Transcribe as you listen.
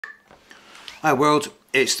Hi world,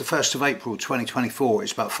 it's the 1st of April 2024,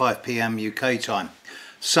 it's about 5 p.m. UK time.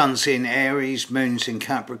 Sun's in Aries, Moon's in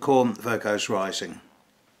Capricorn, Virgo's rising.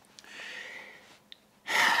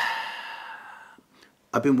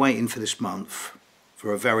 I've been waiting for this month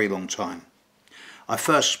for a very long time. I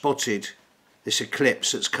first spotted this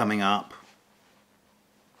eclipse that's coming up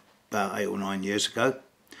about 8 or 9 years ago,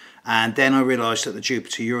 and then I realised that the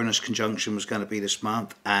Jupiter-Uranus conjunction was going to be this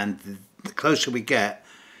month, and the closer we get,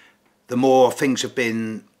 the more things have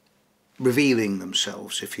been revealing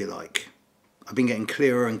themselves, if you like. I've been getting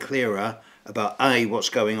clearer and clearer about A, what's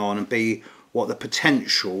going on, and B, what the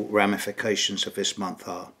potential ramifications of this month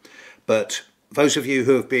are. But those of you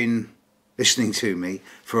who have been listening to me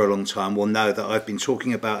for a long time will know that I've been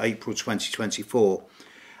talking about April 2024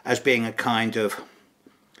 as being a kind of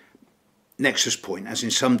nexus point, as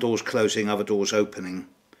in some doors closing, other doors opening,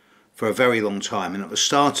 for a very long time. And at the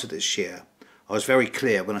start of this year, I was very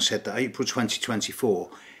clear when I said that April 2024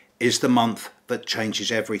 is the month that changes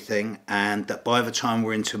everything, and that by the time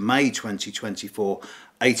we're into May 2024,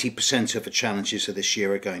 80% of the challenges of this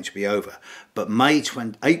year are going to be over. But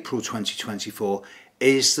April 2024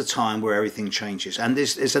 is the time where everything changes, and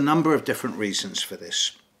there's a number of different reasons for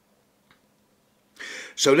this.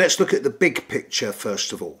 So let's look at the big picture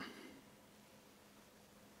first of all.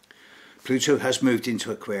 Pluto has moved into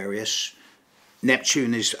Aquarius.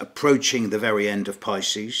 Neptune is approaching the very end of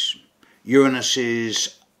Pisces. Uranus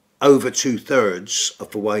is over 2/3 of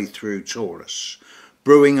the way through Taurus,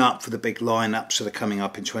 brewing up for the big lineups that are coming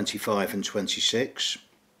up in 25 and 26.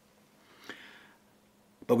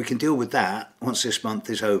 But we can deal with that once this month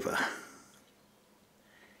is over.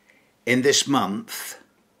 In this month,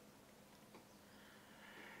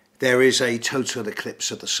 there is a total eclipse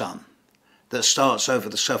of the sun that starts over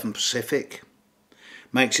the southern Pacific,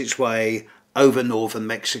 makes its way over northern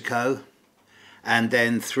Mexico, and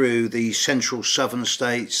then through the central southern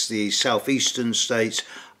states, the southeastern states,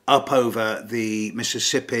 up over the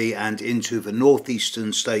Mississippi and into the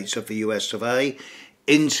northeastern states of the US of A,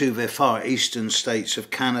 into the far eastern states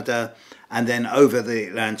of Canada, and then over the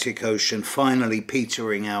Atlantic Ocean, finally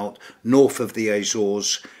petering out north of the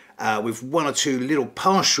Azores, with one or two little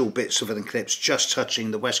partial bits of an eclipse just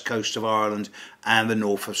touching the west coast of Ireland and the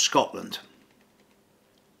north of Scotland.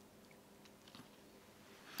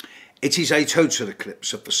 It is a total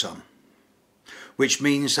eclipse of the sun, which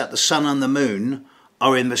means that the sun and the moon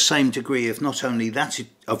are in the same degree of not only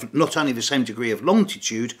the same degree of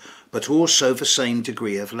longitude, but also the same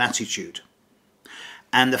degree of latitude.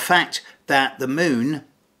 And the fact that the moon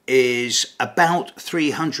is about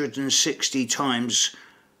 360 times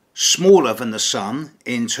smaller than the sun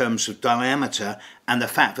in terms of diameter, and the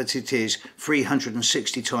fact that it is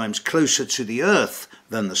 360 times closer to the Earth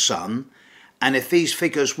than the sun. And if these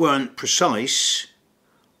figures weren't precise,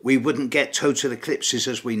 we wouldn't get total eclipses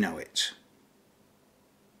as we know it.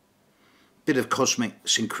 Bit of cosmic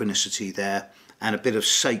synchronicity there, and a bit of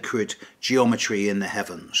sacred geometry in the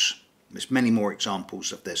heavens. There's many more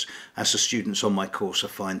examples of this, as the students on my course are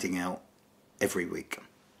finding out every week.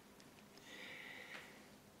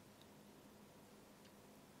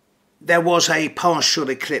 There was a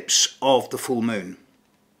partial eclipse of the full moon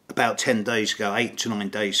about 10 days ago, 8 to 9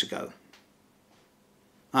 days ago.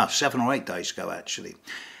 7 or 8 days ago actually,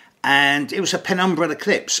 and it was a penumbral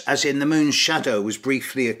eclipse, as in the moon's shadow was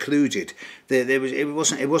briefly occluded.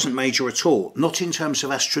 It wasn't major at all, not in terms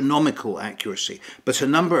of astronomical accuracy, but a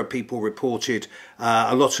number of people reported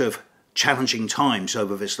a lot of challenging times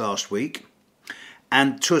over this last week,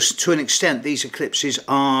 and to an extent these eclipses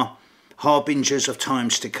are harbingers of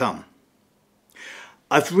times to come.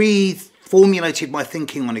 I've reformulated my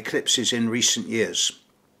thinking on eclipses in recent years.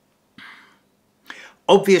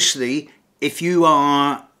 Obviously, if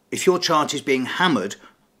your chart is being hammered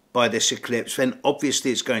by this eclipse, then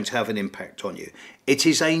obviously it's going to have an impact on you. It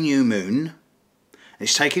is a new moon.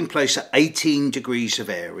 It's taking place at 18 degrees of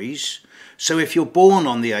Aries. So if you're born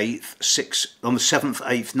on the 7th,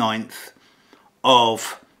 8th, 9th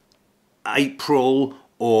of April,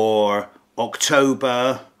 or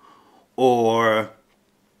October, or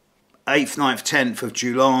 8th, 9th, 10th of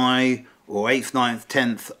July, or 8th, 9th,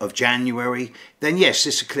 10th of January, then yes,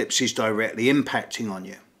 this eclipse is directly impacting on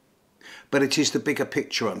you. But it is the bigger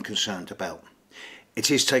picture I'm concerned about. It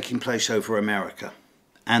is taking place over America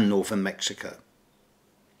and northern Mexico.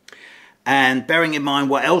 And bearing in mind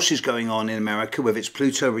what else is going on in America with its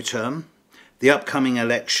Pluto return, the upcoming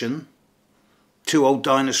election, two old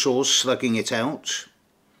dinosaurs slugging it out,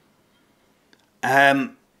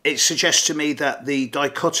 it suggests to me that the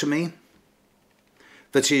dichotomy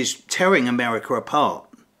that is tearing America apart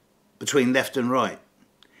between left and right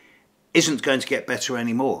isn't going to get better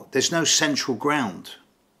anymore. There's no central ground.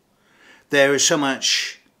 There is so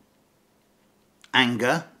much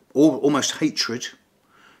anger, or almost hatred,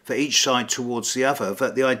 for each side towards the other,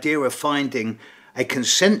 that the idea of finding a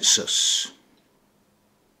consensus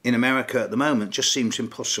in America at the moment just seems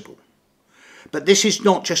impossible. But this is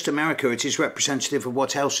not just America, it is representative of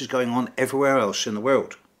what else is going on everywhere else in the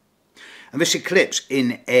world. And this eclipse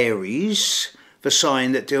in Aries, the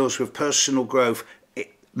sign that deals with personal growth,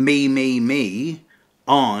 me,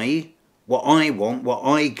 I, what I want, what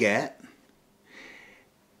I get,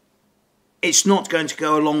 it's not going to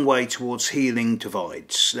go a long way towards healing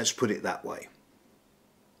divides, let's put it that way.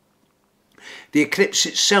 The eclipse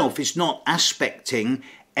itself is not aspecting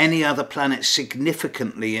any other planet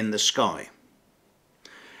significantly in the sky.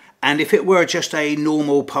 And if it were just a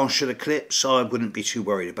normal partial eclipse, I wouldn't be too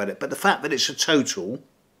worried about it. But the fact that it's a total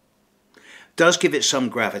does give it some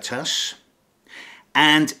gravitas.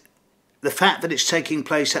 And the fact that it's taking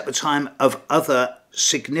place at the time of other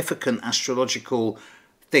significant astrological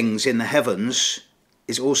things in the heavens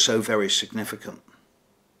is also very significant.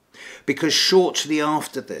 Because shortly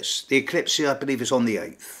after this, the eclipse, I believe, is on the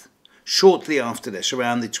 8th. Shortly after this,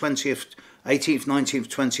 around the 18th, 19th,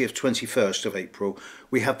 20th, 21st of April,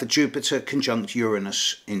 we have the Jupiter conjunct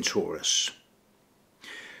Uranus in Taurus.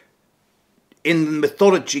 In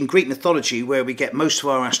Greek mythology, where we get most of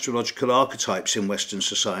our astrological archetypes in Western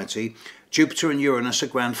society, Jupiter and Uranus are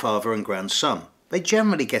grandfather and grandson. They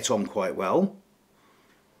generally get on quite well.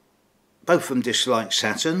 Both of them dislike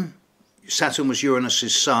Saturn. Saturn was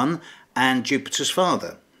Uranus's son and Jupiter's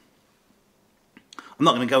father. I'm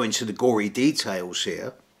not going to go into the gory details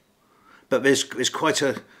here, but there's quite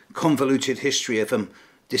a convoluted history of them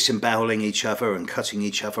disemboweling each other and cutting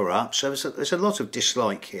each other up, so there's a lot of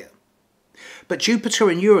dislike here. But Jupiter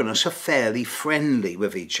and Uranus are fairly friendly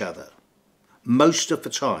with each other, most of the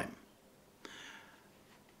time.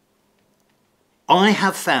 I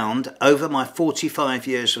have found over my 45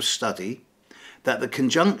 years of study that the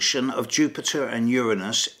conjunction of Jupiter and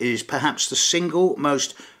Uranus is perhaps the single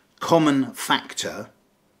most common factor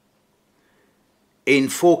in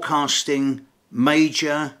forecasting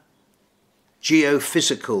major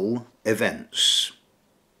geophysical events,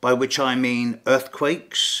 by which I mean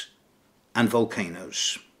earthquakes and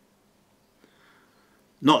volcanoes.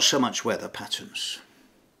 Not so much weather patterns.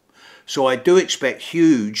 So I do expect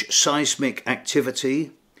huge seismic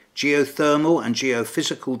activity, geothermal and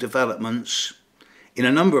geophysical developments in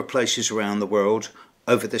a number of places around the world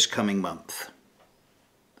over this coming month,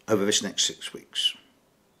 over this next 6 weeks.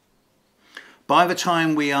 By the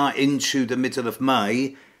time we are into the middle of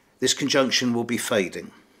May, this conjunction will be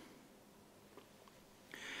fading.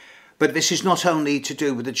 But this is not only to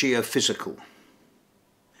do with the geophysical.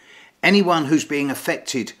 Anyone who's being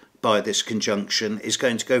affected by this conjunction is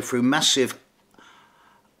going to go through massive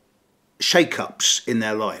shake-ups in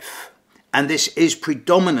their life. And this is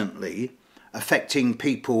predominantly affecting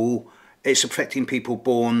people, it's affecting people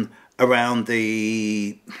born around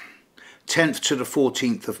the 10th to the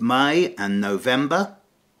 14th of May and November,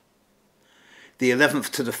 the 11th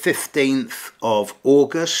to the 15th of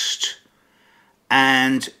August,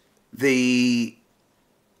 and the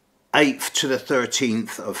 8th to the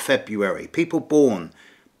 13th of February. People born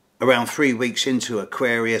around 3 weeks into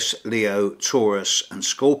Aquarius, Leo, Taurus and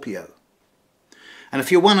Scorpio. And if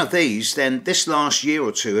you're one of these, then this last year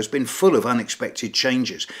or two has been full of unexpected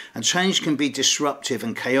changes. And change can be disruptive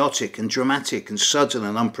and chaotic and dramatic and sudden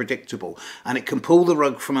and unpredictable. And it can pull the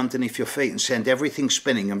rug from underneath your feet and send everything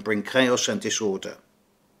spinning and bring chaos and disorder.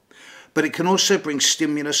 But it can also bring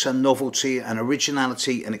stimulus and novelty and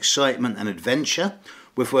originality and excitement and adventure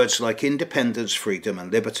with words like independence, freedom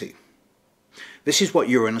and liberty. This is what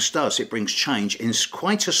Uranus does. It brings change in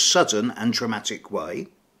quite a sudden and dramatic way.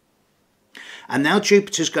 And now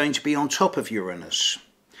Jupiter's going to be on top of Uranus.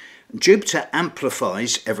 Jupiter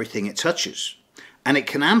amplifies everything it touches. And it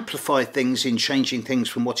can amplify things in changing things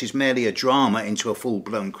from what is merely a drama into a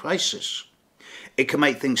full-blown crisis. It can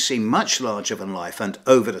make things seem much larger than life and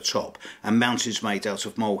over the top, and mountains made out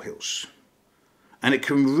of molehills. And it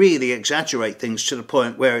can really exaggerate things to the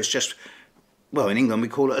point where it's just, well, in England we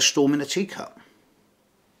call it a storm in a teacup.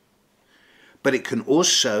 But it can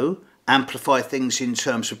also amplify things in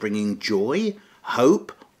terms of bringing joy,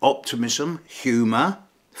 hope, optimism, humour,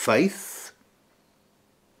 faith.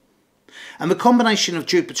 And the combination of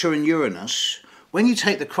Jupiter and Uranus, when you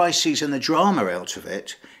take the crises and the drama out of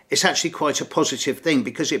it, it's actually quite a positive thing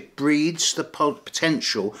because it breeds the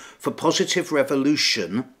potential for positive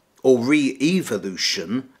revolution or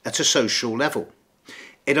re-evolution at a social level.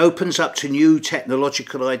 It opens up to new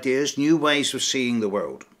technological ideas, new ways of seeing the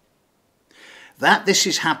world. that this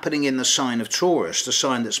is happening in the sign of Taurus, the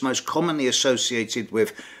sign that's most commonly associated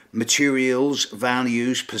with materials,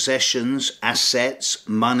 values, possessions, assets,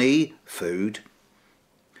 money, food,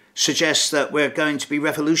 suggests that we're going to be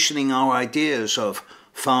revolutioning our ideas of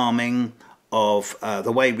farming, of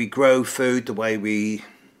the way we grow food, the way we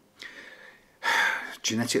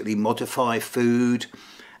genetically modify food,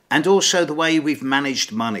 and also the way we've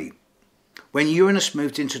managed money. When Uranus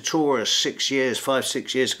moved into Taurus 6 years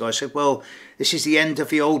ago, I said, well, this is the end of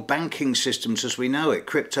the old banking systems as we know it.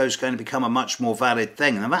 Crypto is going to become a much more valid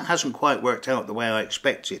thing. And that hasn't quite worked out the way I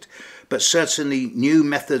expected. But certainly new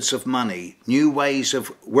methods of money, new ways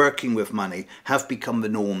of working with money have become the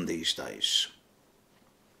norm these days.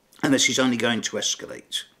 And this is only going to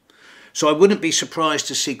escalate. So I wouldn't be surprised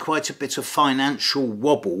to see quite a bit of financial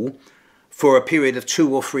wobble for a period of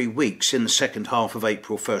 2 or 3 weeks in the second half of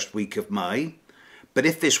April, first week of May. But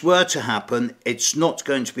if this were to happen, it's not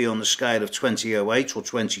going to be on the scale of 2008 or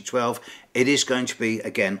 2012. It is going to be,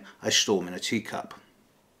 again, a storm in a teacup.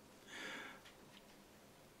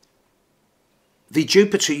 The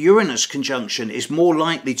Jupiter-Uranus conjunction is more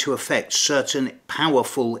likely to affect certain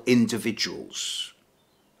powerful individuals.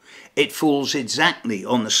 It falls exactly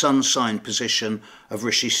on the sun sign position of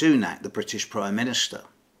Rishi Sunak, the British Prime Minister.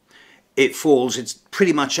 It falls, it's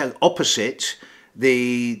pretty much opposite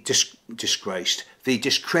the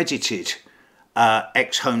discredited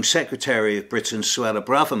ex-Home Secretary of Britain, Suella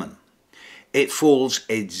Braverman. It falls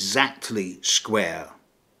exactly square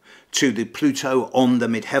to the Pluto on the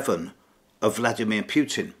midheaven of Vladimir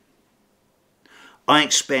Putin. I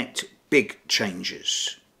expect big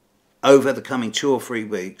changes over the coming 2 or 3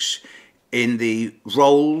 weeks in the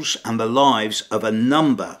roles and the lives of a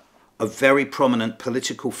number of very prominent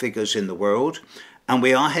political figures in the world, and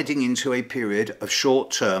we are heading into a period of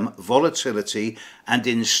short-term volatility and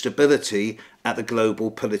instability at the global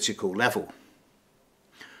political level.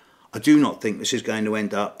 I do not think this is going to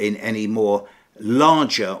end up in any more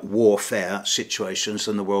larger warfare situations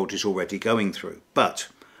than the world is already going through, but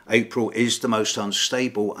April is the most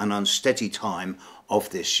unstable and unsteady time of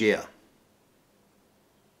this year.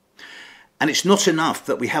 And it's not enough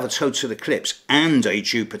that we have a total eclipse and a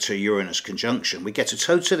Jupiter-Uranus conjunction. We get a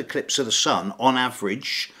total eclipse of the sun, on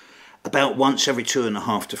average, about once every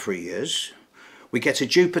 2.5 to 3 years. We get a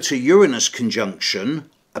Jupiter-Uranus conjunction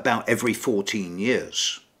about every 14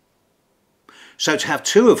 years. So to have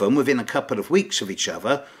 2 of them within a couple of weeks of each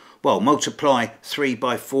other, well, multiply 3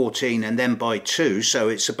 by 14 and then by 2, so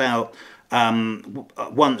it's about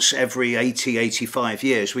once every 80, 85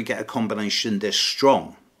 years we get a combination this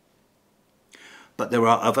strong. But there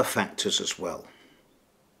are other factors as well.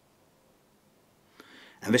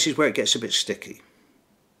 And this is where it gets a bit sticky.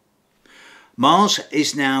 Mars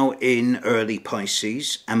is now in early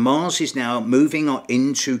Pisces, and Mars is now moving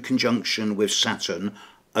into conjunction with Saturn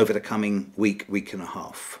over the coming week, week and a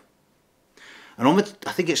half. And on the,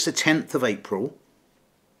 I think it's the 10th of April,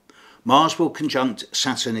 Mars will conjunct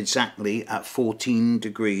Saturn exactly at 14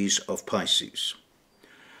 degrees of Pisces.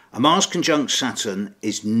 A Mars conjunct Saturn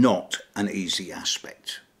is not an easy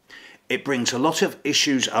aspect. It brings a lot of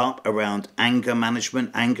issues up around anger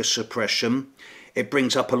management, anger suppression. It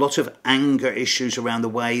brings up a lot of anger issues around the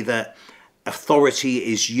way that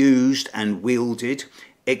authority is used and wielded.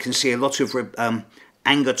 It can see a lot of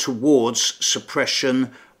anger towards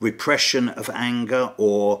suppression, repression of anger,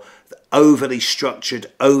 or overly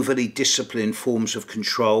structured, overly disciplined forms of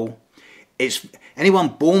control. Anyone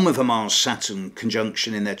born with a Mars-Saturn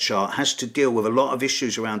conjunction in their chart has to deal with a lot of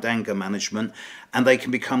issues around anger management, and they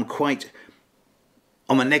can become quite,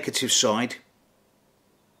 on the negative side,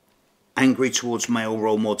 angry towards male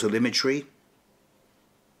role model imagery,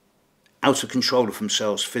 out of control of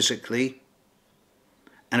themselves physically,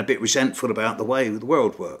 and a bit resentful about the way the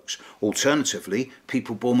world works. Alternatively,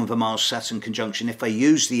 people born with a Mars-Saturn conjunction, if they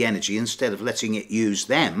use the energy instead of letting it use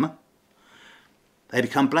them, they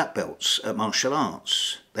become black belts at martial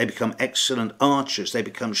arts. They become excellent archers. They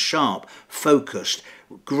become sharp, focused,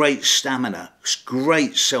 great stamina,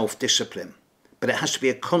 great self-discipline. But it has to be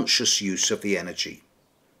a conscious use of the energy.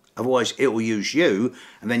 Otherwise, it will use you,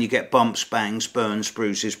 and then you get bumps, bangs, burns,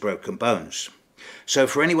 bruises, broken bones. So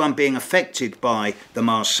for anyone being affected by the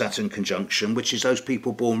Mars-Saturn conjunction, which is those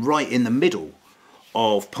people born right in the middle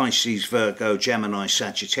of Pisces, Virgo, Gemini,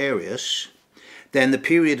 Sagittarius, then the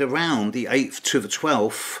period around the 8th to the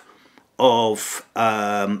 12th of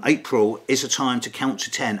April is a time to count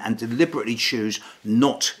to 10 and deliberately choose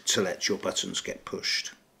not to let your buttons get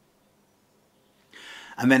pushed.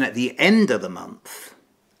 And then at the end of the month,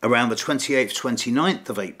 around the 28th, 29th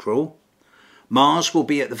of April, Mars will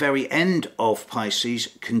be at the very end of Pisces,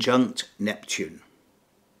 conjunct Neptune.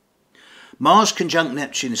 Mars conjunct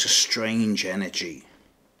Neptune is a strange energy.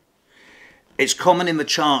 It's common in the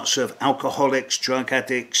charts of alcoholics, drug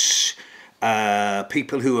addicts,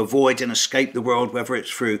 people who avoid and escape the world, whether it's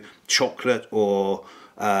through chocolate or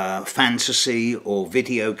fantasy or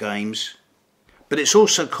video games. But it's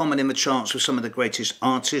also common in the charts of some of the greatest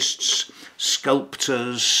artists,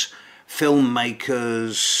 sculptors,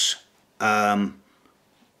 filmmakers,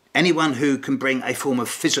 anyone who can bring a form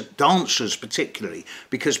of dancers particularly,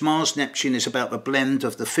 because Mars Neptune is about the blend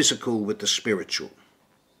of the physical with the spiritual.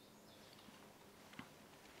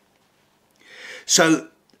 So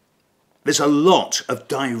there's a lot of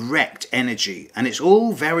direct energy, and it's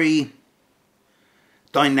all very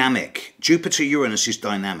dynamic. Jupiter-Uranus is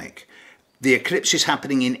dynamic. The eclipse is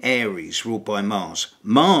happening in Aries, ruled by Mars.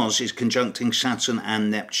 Mars is conjuncting Saturn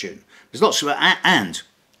and Neptune. There's lots of and.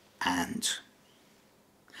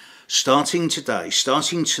 Starting today,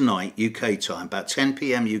 starting tonight UK time, about 10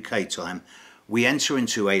 PM UK time, we enter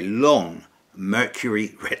into a long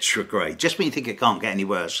Mercury retrograde. Just when you think it can't get any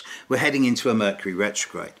worse, we're heading into a Mercury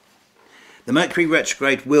retrograde. The Mercury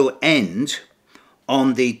retrograde will end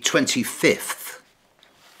on the 25th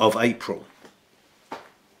of April.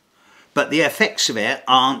 But the effects of it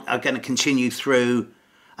are going to continue through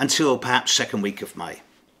until perhaps second week of May.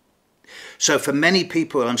 So for many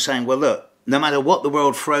people, I'm saying, well, look, no matter what the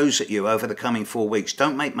world throws at you over the coming 4 weeks,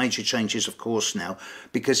 don't make major changes, of course, now,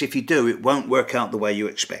 because if you do, it won't work out the way you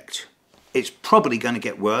expect. It's probably going to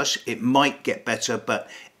get worse. It might get better, but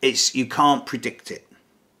you can't predict it.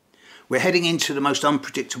 We're heading into the most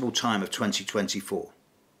unpredictable time of 2024.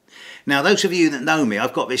 Now, those of you that know me,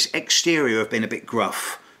 I've got this exterior of being a bit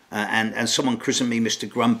gruff. And someone christened me Mr.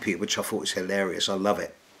 Grumpy, which I thought was hilarious. I love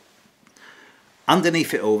it.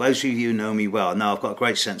 Underneath it all, those of you who know me well know I've got a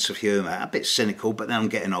great sense of humour, a bit cynical, but then I'm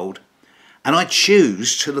getting old. And I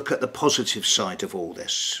choose to look at the positive side of all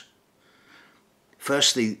this.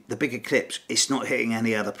 Firstly, the big eclipse, it's not hitting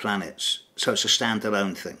any other planets, so it's a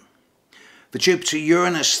standalone thing. The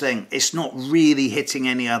Jupiter-Uranus thing, it's not really hitting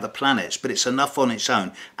any other planets, but it's enough on its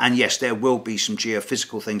own. And yes, there will be some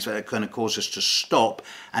geophysical things that are going to cause us to stop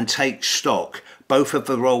and take stock, both of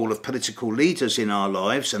the role of political leaders in our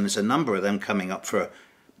lives, and there's a number of them coming up for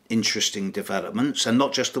interesting developments, and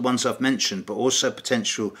not just the ones I've mentioned, but also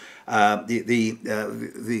potential,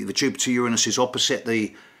 the Jupiter-Uranus is opposite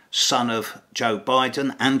the son of Joe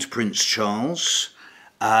Biden and Prince Charles.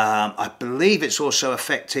 I believe it's also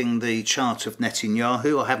affecting the chart of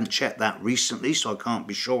Netanyahu. I haven't checked that recently, so I can't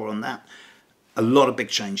be sure on that. A lot of big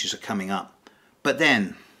changes are coming up. But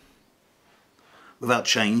then, without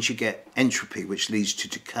change, you get entropy, which leads to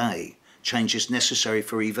decay. Change is necessary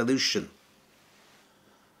for evolution.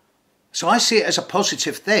 So I see it as a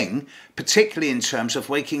positive thing, particularly in terms of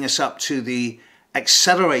waking us up to the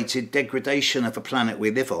accelerated degradation of the planet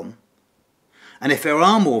we live on. And if there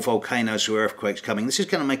are more volcanoes or earthquakes coming, this is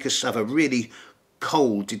going to make us have a really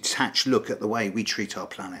cold, detached look at the way we treat our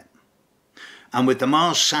planet. And with the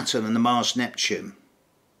Mars-Saturn and the Mars-Neptune,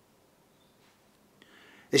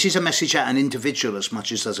 this is a message at an individual as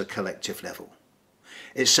much as a collective level.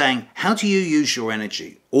 It's saying, how do you use your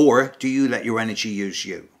energy? Or do you let your energy use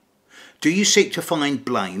you? Do you seek to find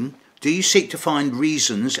blame? Do you seek to find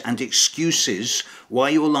reasons and excuses why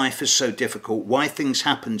your life is so difficult, why things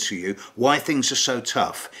happen to you, why things are so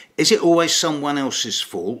tough? Is it always someone else's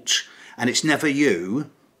fault and it's never you?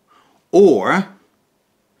 Or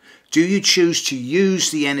do you choose to use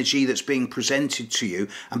the energy that's being presented to you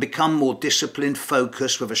and become more disciplined,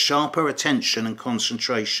 focused, with a sharper attention and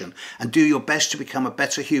concentration, and do your best to become a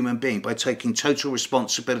better human being by taking total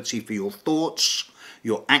responsibility for your thoughts,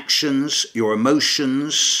 your actions, your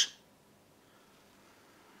emotions?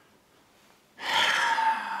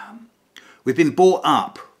 We've been brought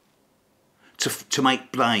up to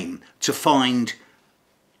make blame, to find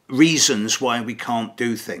reasons why we can't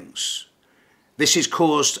do things. This has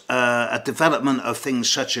caused a development of things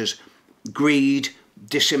such as greed,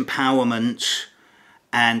 disempowerment,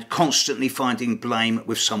 and constantly finding blame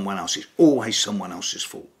with someone else. It's always someone else's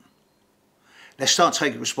fault. Let's start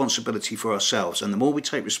taking responsibility for ourselves. And the more we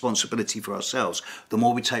take responsibility for ourselves, the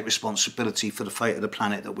more we take responsibility for the fate of the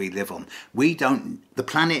planet that we live on. The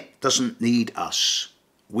planet doesn't need us.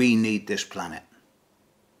 We need this planet.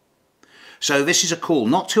 So this is a call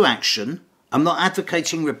not to action. I'm not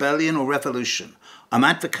advocating rebellion or revolution. I'm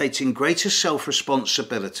advocating greater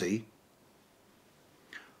self-responsibility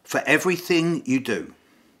for everything you do.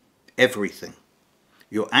 Everything.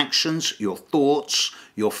 Your actions, your thoughts,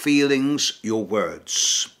 your feelings, your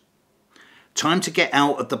words. Time to get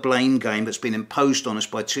out of the blame game that's been imposed on us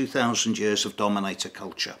by 2,000 years of dominator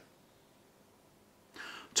culture.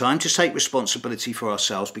 Time to take responsibility for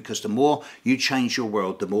ourselves, because the more you change your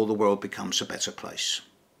world, the more the world becomes a better place.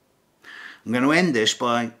 I'm going to end this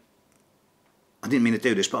by, I didn't mean to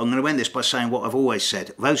do this, but I'm going to end this by saying what I've always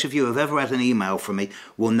said. Those of you who have ever had an email from me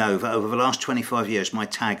will know that over the last 25 years, my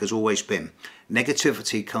tag has always been,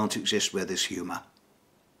 negativity can't exist where there's humour.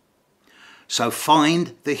 So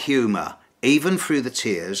find the humour, even through the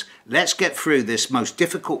tears. Let's get through this most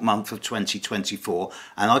difficult month of 2024.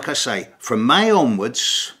 And like I say, from May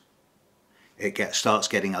onwards, it starts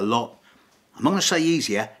getting a lot, I'm not going to say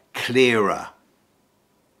easier, clearer.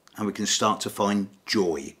 And we can start to find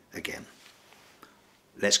joy again.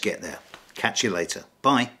 Let's get there. Catch you later.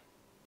 Bye.